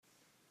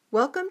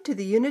Welcome to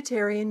the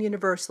Unitarian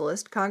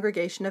Universalist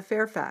Congregation of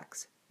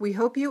Fairfax. We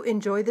hope you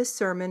enjoy this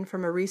sermon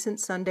from a recent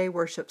Sunday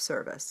worship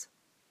service.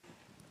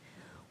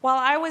 While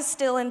I was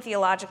still in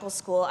theological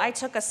school, I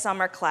took a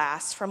summer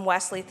class from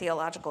Wesley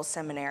Theological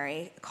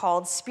Seminary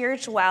called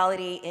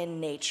Spirituality in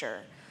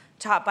Nature,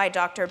 taught by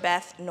Dr.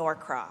 Beth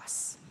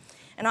Norcross.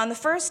 And on the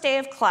first day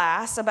of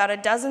class, about a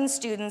dozen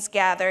students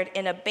gathered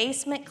in a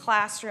basement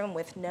classroom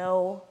with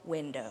no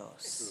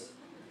windows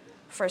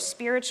for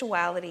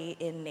spirituality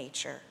in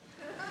nature.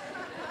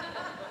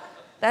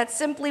 That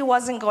simply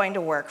wasn't going to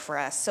work for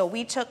us, so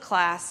we took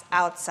class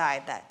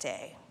outside that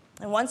day.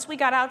 And once we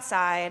got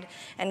outside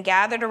and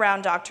gathered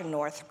around Dr.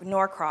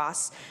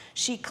 Norcross,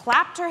 she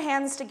clapped her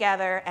hands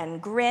together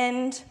and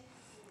grinned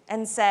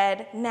and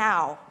said,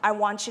 "Now, I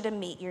want you to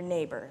meet your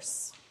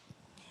neighbors."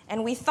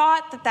 And we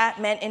thought that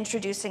meant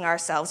introducing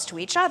ourselves to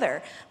each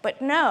other,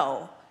 but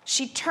no.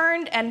 She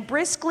turned and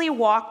briskly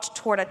walked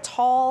toward a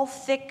tall,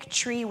 thick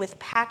tree with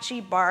patchy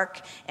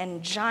bark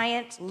and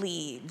giant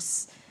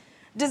leaves.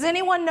 "Does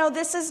anyone know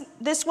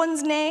this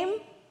one's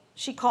name?"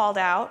 she called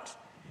out,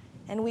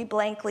 and we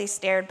blankly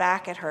stared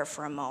back at her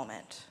for a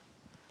moment.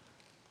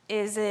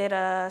 "Is it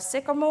a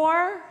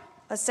sycamore?"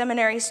 a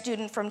seminary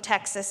student from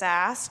Texas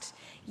asked.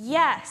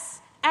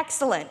 "Yes,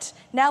 excellent.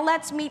 Now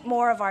let's meet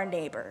more of our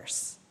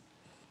neighbors."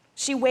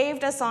 She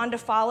waved us on to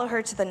follow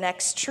her to the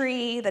next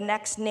tree, the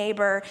next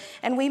neighbor,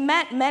 and we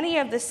met many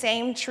of the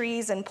same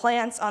trees and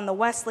plants on the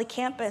Wesley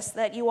campus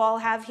that you all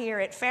have here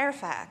at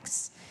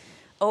Fairfax.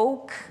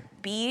 Oak,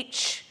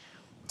 beech,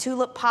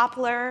 tulip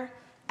poplar,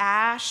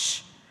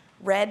 ash,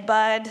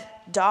 redbud,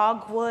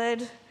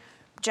 dogwood,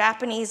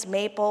 Japanese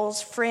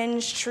maples,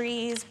 fringe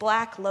trees,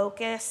 black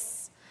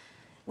locusts.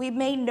 We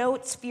made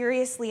notes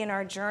furiously in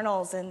our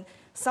journals, and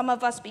some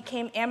of us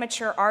became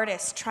amateur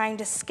artists trying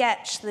to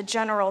sketch the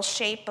general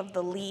shape of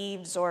the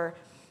leaves or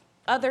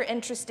other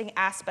interesting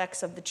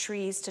aspects of the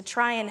trees to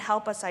try and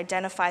help us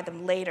identify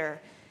them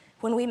later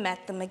when we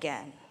met them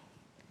again.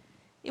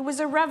 It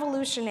was a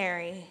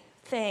revolutionary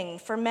thing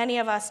for many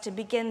of us to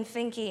begin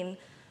thinking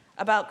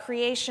about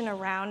creation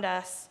around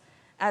us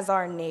as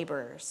our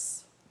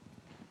neighbors.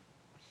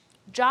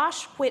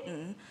 Josh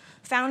Whitten,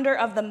 founder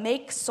of the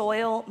Make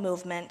Soil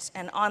movement,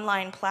 an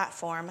online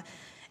platform,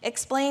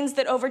 explains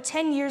that over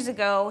 10 years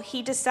ago,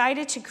 he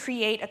decided to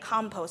create a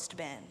compost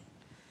bin.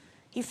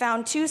 He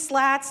found 2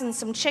 slats and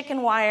some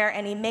chicken wire,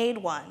 and he made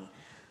one,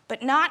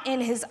 but not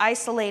in his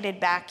isolated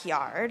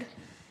backyard.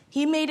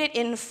 He made it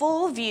in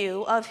full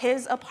view of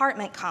his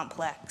apartment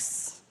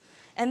complex.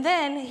 And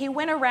then he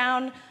went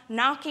around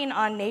knocking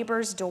on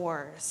neighbors'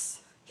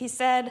 doors. He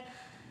said,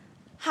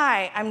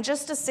 "Hi, I'm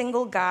just a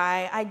single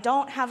guy. I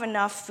don't have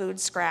enough food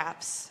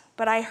scraps,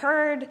 but I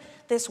heard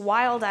this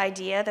wild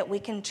idea that we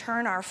can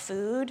turn our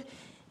food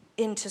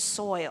into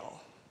soil,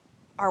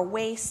 our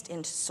waste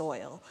into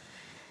soil.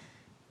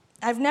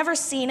 I've never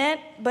seen it,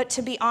 but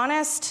to be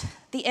honest,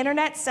 the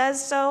internet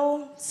says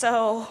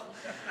so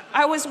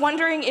I was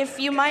wondering if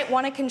you might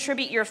want to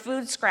contribute your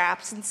food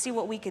scraps and see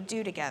what we could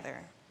do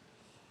together."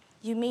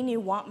 "You mean you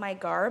want my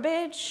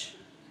garbage?"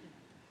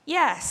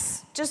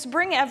 "Yes, just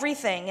bring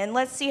everything and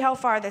let's see how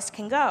far this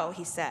can go,"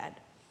 he said.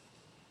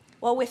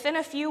 Well, within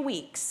a few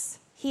weeks,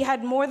 he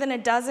had more than a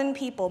dozen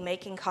people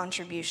making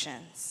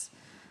contributions.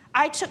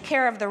 "I took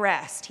care of the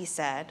rest," he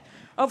said.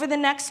 "Over the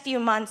next few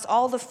months,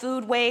 all the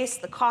food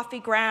waste, the coffee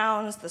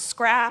grounds, the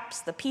scraps,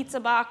 the pizza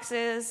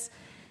boxes,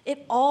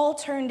 it all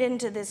turned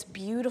into this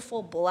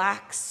beautiful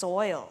black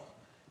soil.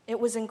 It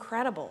was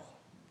incredible."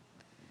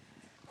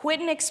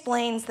 Whitten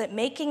explains that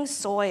making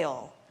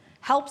soil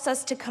helps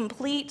us to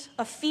complete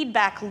a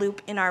feedback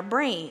loop in our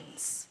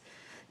brains,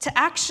 to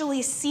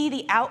actually see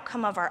the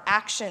outcome of our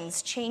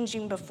actions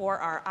changing before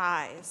our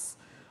eyes,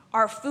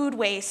 our food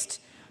waste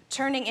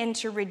turning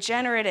into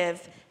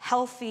regenerative,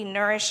 healthy,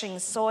 nourishing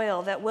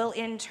soil that will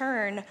in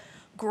turn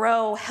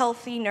grow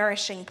healthy,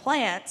 nourishing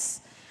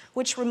plants,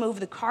 which remove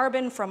the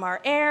carbon from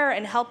our air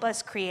and help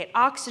us create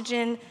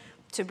oxygen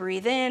to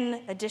breathe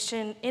in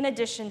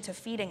addition to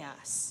feeding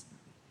us.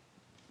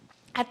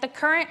 At the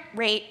current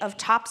rate of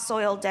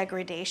topsoil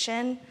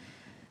degradation,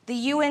 the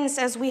UN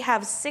says we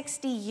have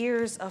 60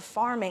 years of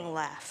farming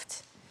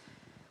left.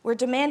 We're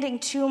demanding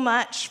too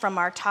much from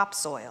our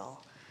topsoil,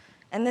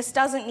 and this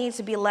doesn't need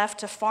to be left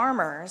to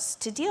farmers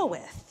to deal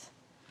with.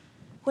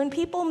 When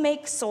people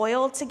make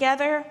soil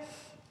together,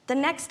 the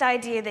next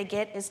idea they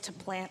get is to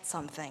plant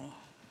something.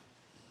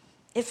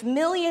 If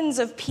millions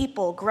of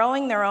people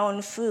growing their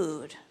own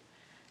food,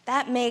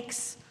 that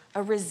makes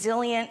a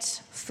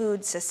resilient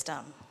food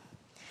system.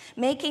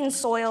 Making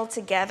soil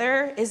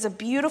together is a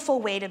beautiful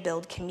way to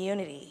build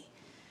community,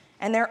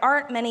 and there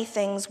aren't many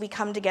things we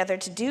come together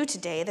to do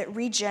today that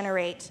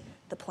regenerate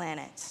the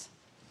planet.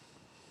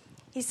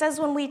 He says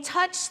when we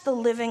touch the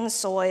living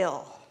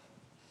soil,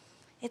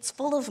 it's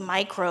full of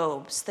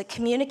microbes that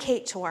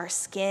communicate to our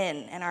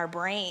skin and our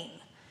brain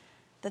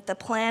that the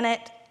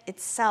planet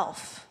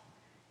itself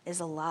is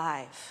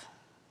alive.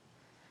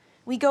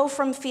 We go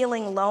from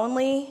feeling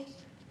lonely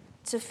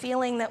to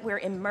feeling that we're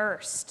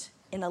immersed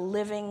in a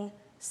living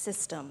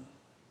system.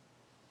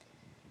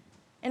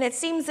 And it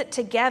seems that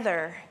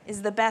together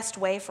is the best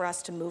way for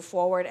us to move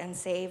forward and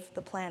save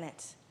the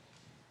planet.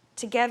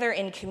 Together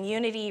in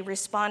community,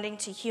 responding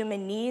to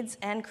human needs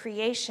and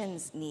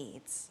creation's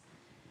needs.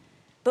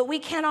 But we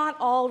cannot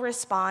all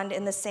respond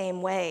in the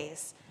same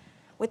ways,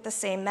 with the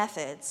same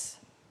methods,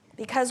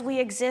 because we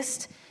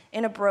exist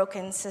in a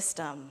broken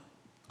system,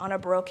 on a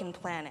broken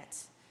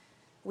planet.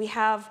 We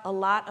have a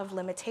lot of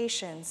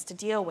limitations to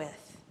deal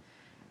with.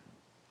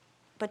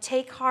 But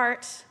take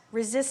heart,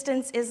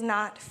 resistance is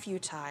not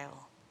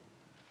futile.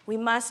 We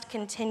must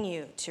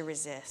continue to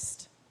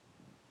resist.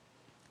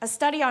 A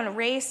study on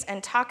race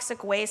and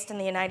toxic waste in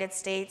the United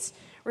States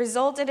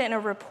resulted in a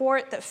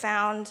report that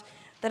found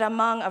that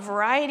among a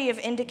variety of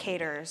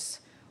indicators,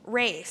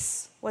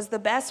 race was the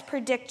best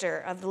predictor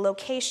of the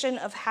location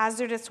of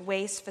hazardous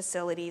waste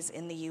facilities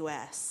in the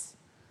US.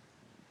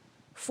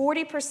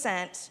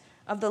 40%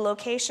 of the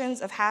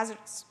locations of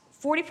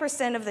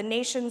 40% of the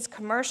nation's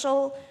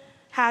commercial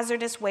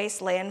hazardous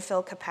waste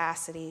landfill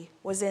capacity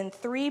was in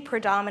 3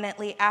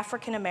 predominantly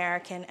African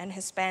American and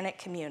Hispanic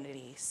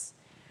communities.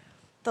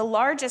 The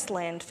largest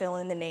landfill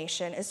in the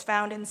nation is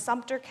found in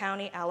Sumter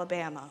County,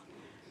 Alabama,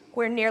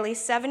 where nearly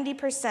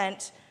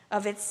 70%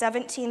 of its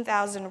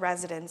 17,000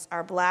 residents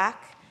are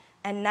Black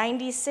and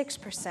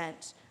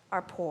 96%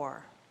 are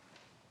poor.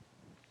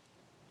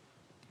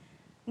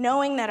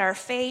 Knowing that our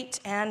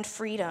fate and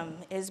freedom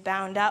is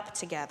bound up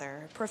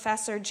together,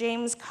 Professor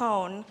James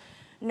Cone,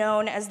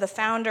 known as the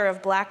founder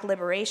of Black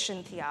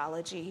liberation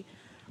theology,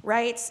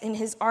 writes in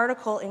his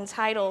article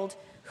entitled,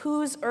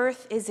 "Whose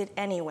Earth Is It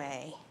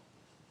Anyway?"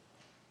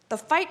 The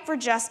fight for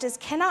justice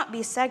cannot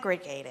be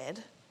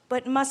segregated,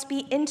 but must be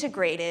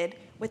integrated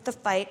with the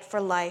fight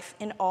for life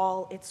in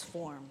all its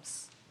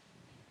forms.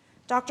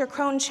 Dr.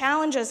 Cone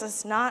challenges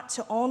us not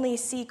to only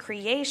see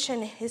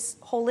creation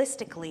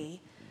holistically,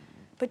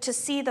 but to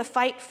see the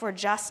fight for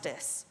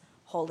justice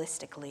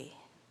holistically.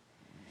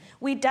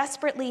 We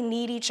desperately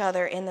need each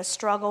other in the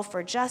struggle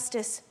for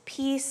justice,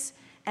 peace,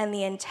 and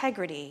the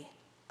integrity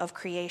of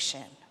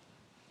creation.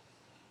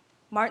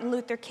 Martin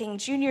Luther King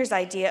Jr.'s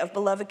idea of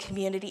beloved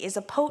community is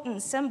a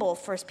potent symbol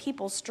for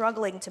people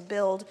struggling to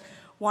build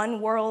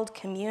one world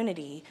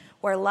community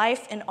where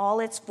life in all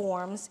its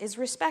forms is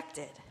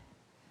respected.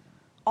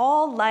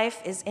 All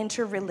life is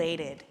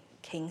interrelated,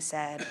 King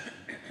said.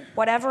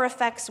 Whatever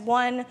affects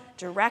one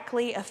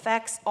directly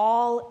affects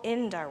all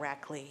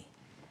indirectly.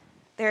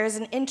 There is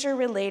an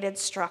interrelated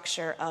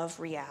structure of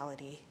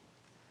reality.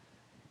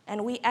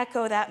 And we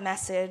echo that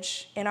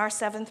message in our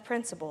 7th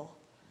principle,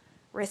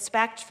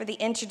 respect for the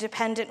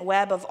interdependent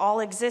web of all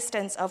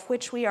existence of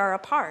which we are a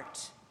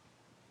part.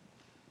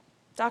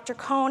 Dr.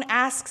 Cone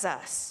asks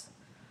us,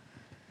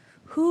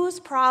 whose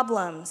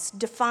problems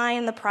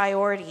define the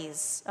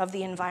priorities of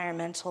the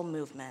environmental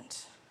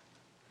movement?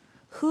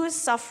 Whose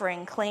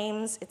suffering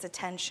claims its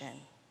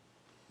attention?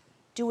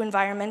 Do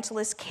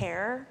environmentalists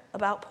care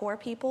about poor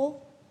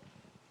people?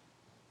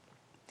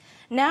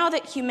 Now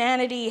that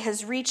humanity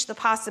has reached the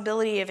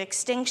possibility of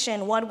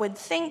extinction, one would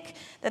think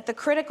that the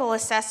critical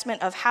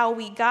assessment of how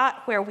we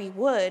got where we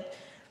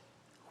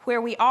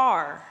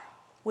are,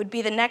 would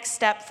be the next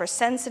step for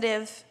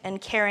sensitive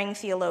and caring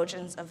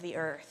theologians of the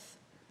earth.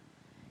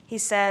 He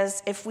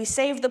says, if we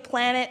save the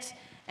planet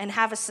and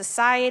have a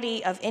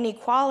society of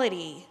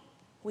inequality,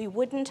 we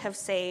wouldn't have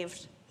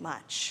saved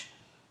much.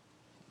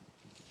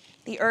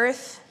 The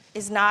earth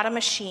is not a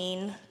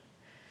machine,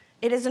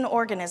 it is an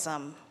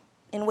organism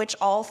in which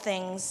all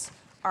things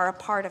are a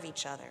part of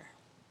each other.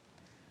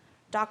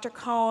 Dr.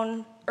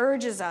 Cone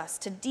urges us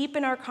to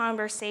deepen our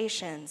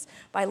conversations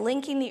by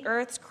linking the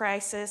Earth's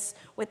crisis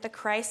with the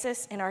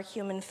crisis in our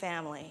human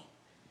family.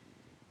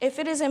 If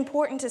it is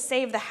important to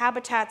save the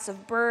habitats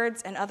of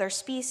birds and other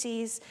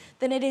species,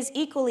 then it is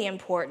equally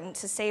important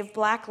to save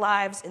Black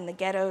lives in the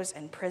ghettos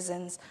and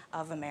prisons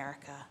of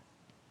America.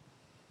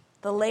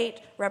 The late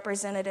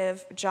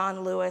Representative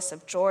John Lewis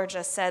of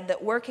Georgia said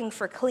that working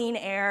for clean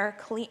air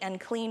and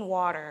clean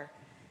water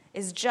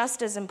is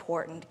just as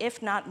important,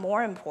 if not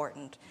more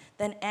important,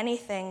 than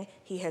anything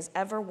he has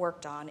ever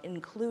worked on,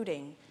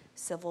 including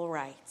civil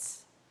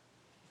rights.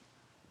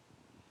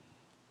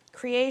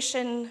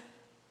 Creation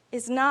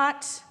is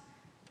not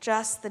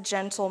just the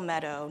gentle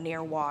meadow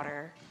near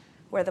water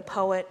where the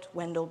poet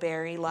Wendell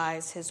Berry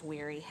lies his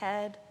weary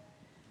head.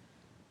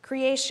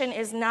 Creation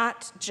is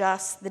not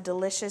just the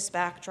delicious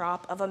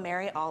backdrop of a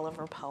Mary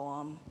Oliver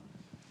poem.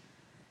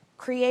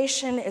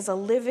 Creation is a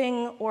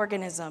living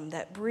organism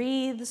that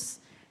breathes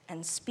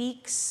and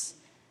speaks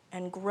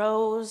and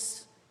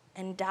grows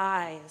and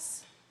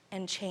dies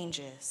and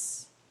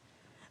changes.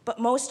 But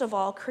most of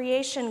all,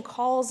 creation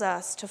calls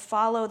us to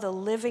follow the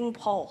living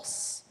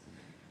pulse,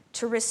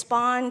 to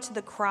respond to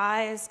the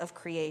cries of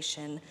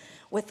creation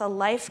with a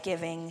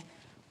life-giving,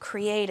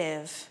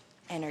 creative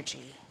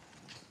energy.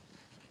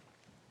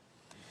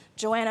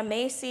 Joanna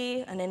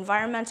Macy, an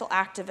environmental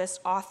activist,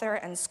 author,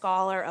 and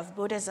scholar of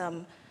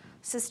Buddhism,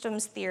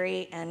 systems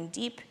theory, and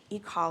deep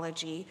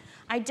ecology,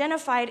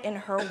 identified in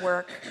her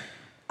work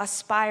a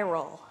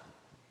spiral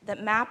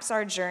that maps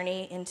our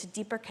journey into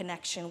deeper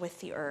connection with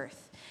the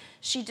earth.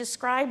 she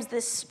describes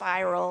this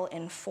spiral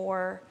in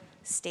 4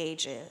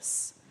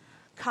 stages: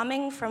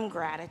 coming from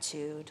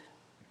gratitude,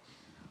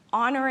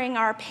 honoring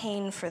our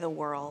pain for the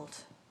world,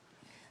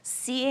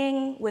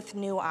 seeing with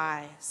new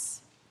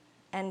eyes,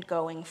 and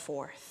going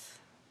forth.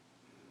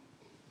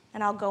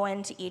 And I'll go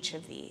into each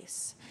of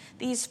these.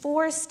 These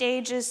 4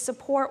 stages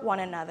support one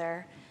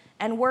another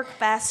and work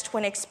best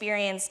when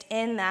experienced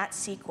in that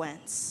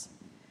sequence.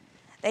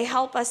 They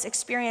help us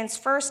experience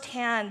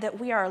firsthand that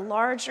we are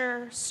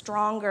larger,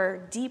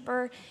 stronger,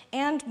 deeper,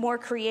 and more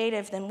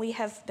creative than we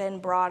have been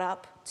brought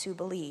up to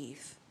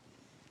believe.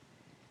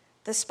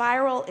 The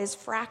spiral is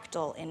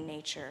fractal in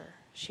nature,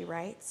 she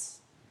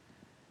writes.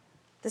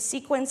 The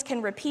sequence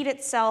can repeat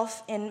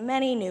itself in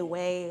many new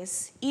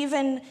ways,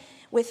 even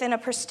within a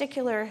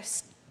particular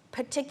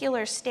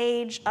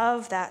stage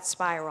of that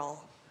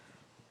spiral.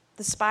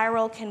 The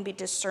spiral can be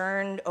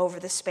discerned over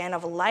the span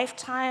of a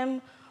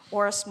lifetime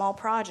or a small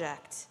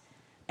project,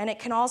 and it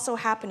can also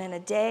happen in a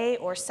day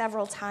or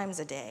several times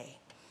a day.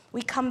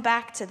 We come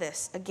back to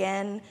this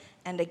again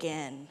and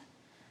again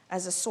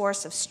as a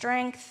source of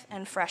strength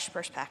and fresh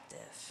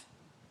perspective.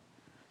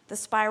 The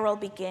spiral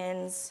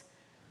begins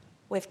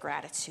with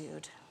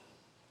gratitude.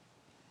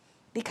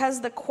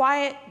 Because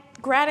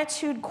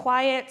gratitude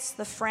quiets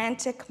the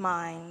frantic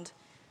mind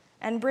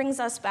and brings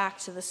us back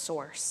to the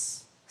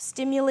source,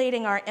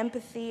 stimulating our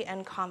empathy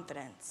and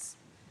confidence.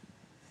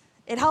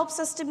 It helps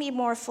us to be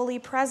more fully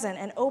present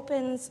and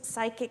opens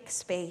psychic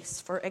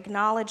space for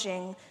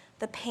acknowledging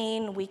the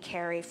pain we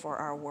carry for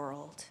our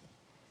world.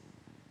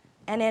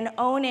 And in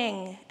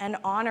owning and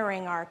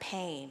honoring our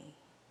pain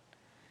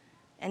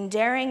and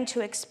daring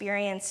to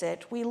experience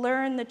it, we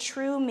learn the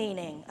true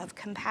meaning of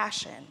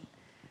compassion,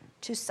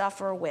 to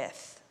suffer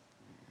with.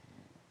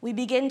 We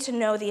begin to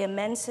know the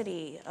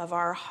immensity of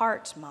our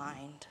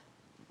heart-mind.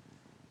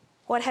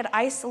 What had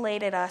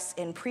isolated us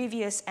in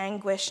previous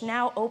anguish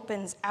now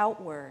opens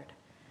outward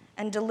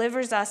and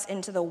delivers us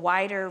into the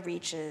wider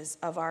reaches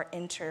of our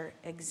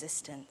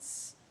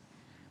inter-existence.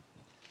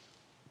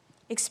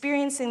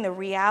 Experiencing the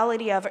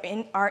reality of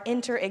our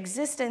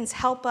inter-existence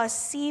help us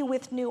see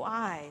with new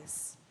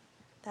eyes,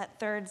 that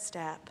 3rd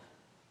step.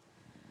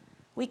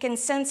 We can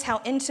sense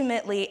how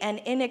intimately and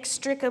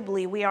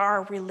inextricably we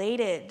are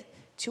related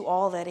to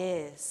all that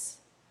is.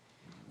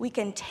 We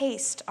can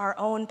taste our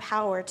own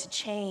power to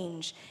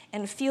change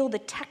and feel the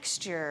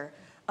texture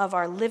of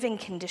our living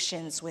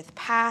conditions with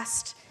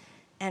past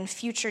and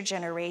future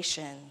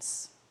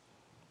generations,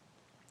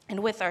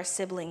 and with our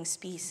sibling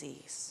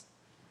species.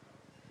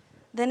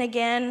 Then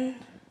again,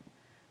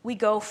 we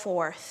go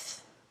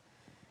forth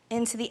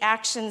into the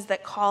actions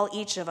that call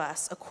each of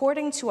us,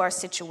 according to our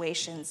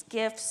situations,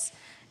 gifts,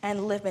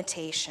 and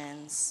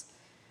limitations,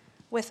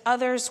 with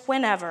others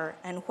whenever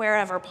and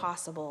wherever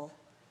possible.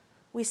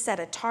 We set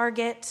a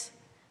target,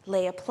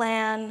 lay a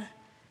plan,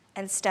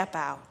 and step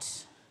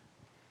out.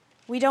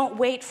 We don't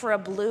wait for a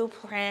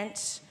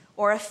blueprint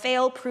or a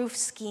fail-proof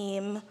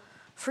scheme,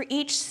 for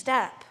each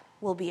step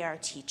will be our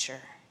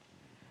teacher,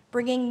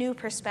 bringing new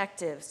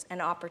perspectives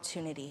and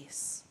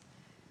opportunities.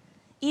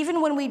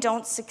 Even when we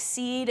don't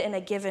succeed in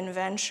a given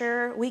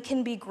venture, we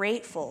can be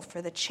grateful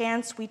for the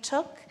chance we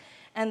took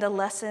and the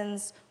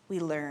lessons we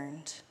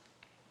learned.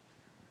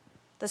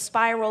 The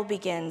spiral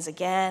begins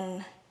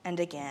again and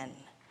again.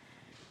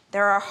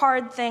 There are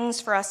hard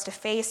things for us to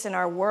face in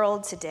our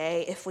world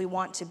today if we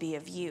want to be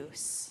of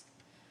use.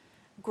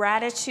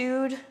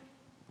 Gratitude,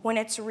 when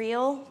it's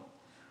real,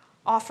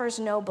 offers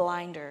no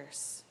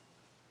blinders.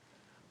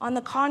 On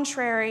the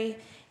contrary,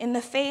 in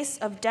the face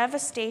of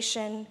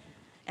devastation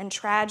and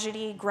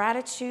tragedy,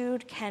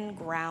 gratitude can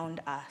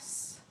ground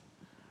us,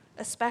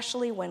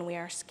 especially when we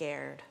are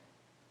scared.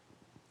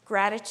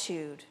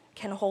 Gratitude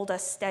can hold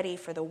us steady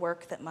for the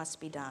work that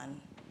must be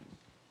done.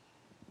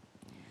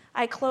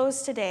 I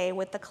close today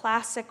with the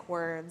classic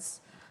words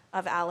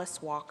of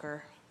Alice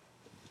Walker.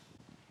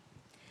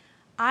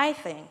 I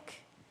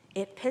think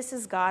it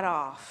pisses God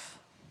off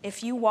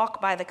if you walk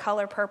by the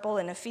color purple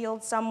in a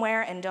field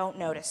somewhere and don't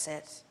notice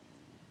it.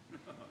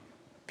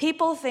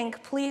 People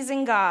think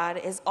pleasing God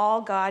is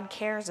all God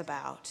cares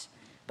about,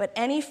 but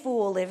any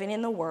fool living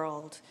in the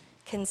world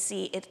can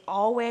see it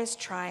always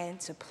trying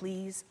to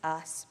please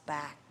us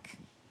back.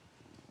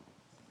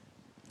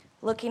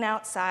 Looking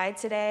outside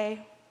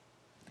today,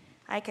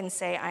 I can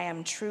say I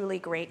am truly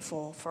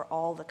grateful for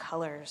all the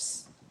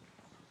colors.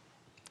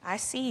 I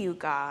see you,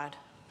 God.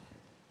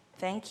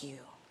 Thank you.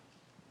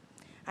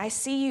 I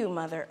see you,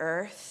 Mother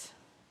Earth.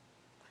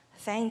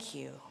 Thank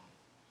you.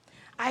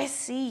 I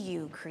see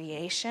you,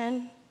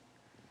 creation.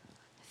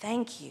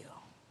 Thank you.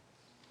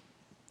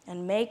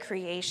 And may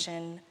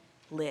creation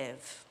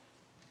live.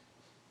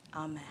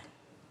 Amen.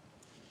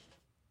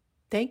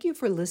 Thank you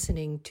for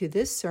listening to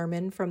this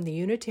sermon from the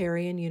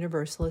Unitarian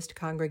Universalist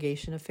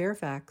Congregation of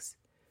Fairfax.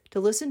 To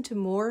listen to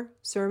more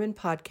sermon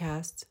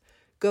podcasts,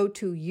 go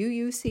to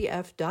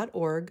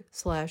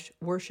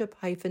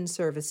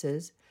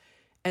uucf.org/worship-services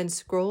and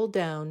scroll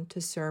down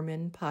to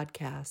sermon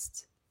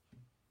podcasts.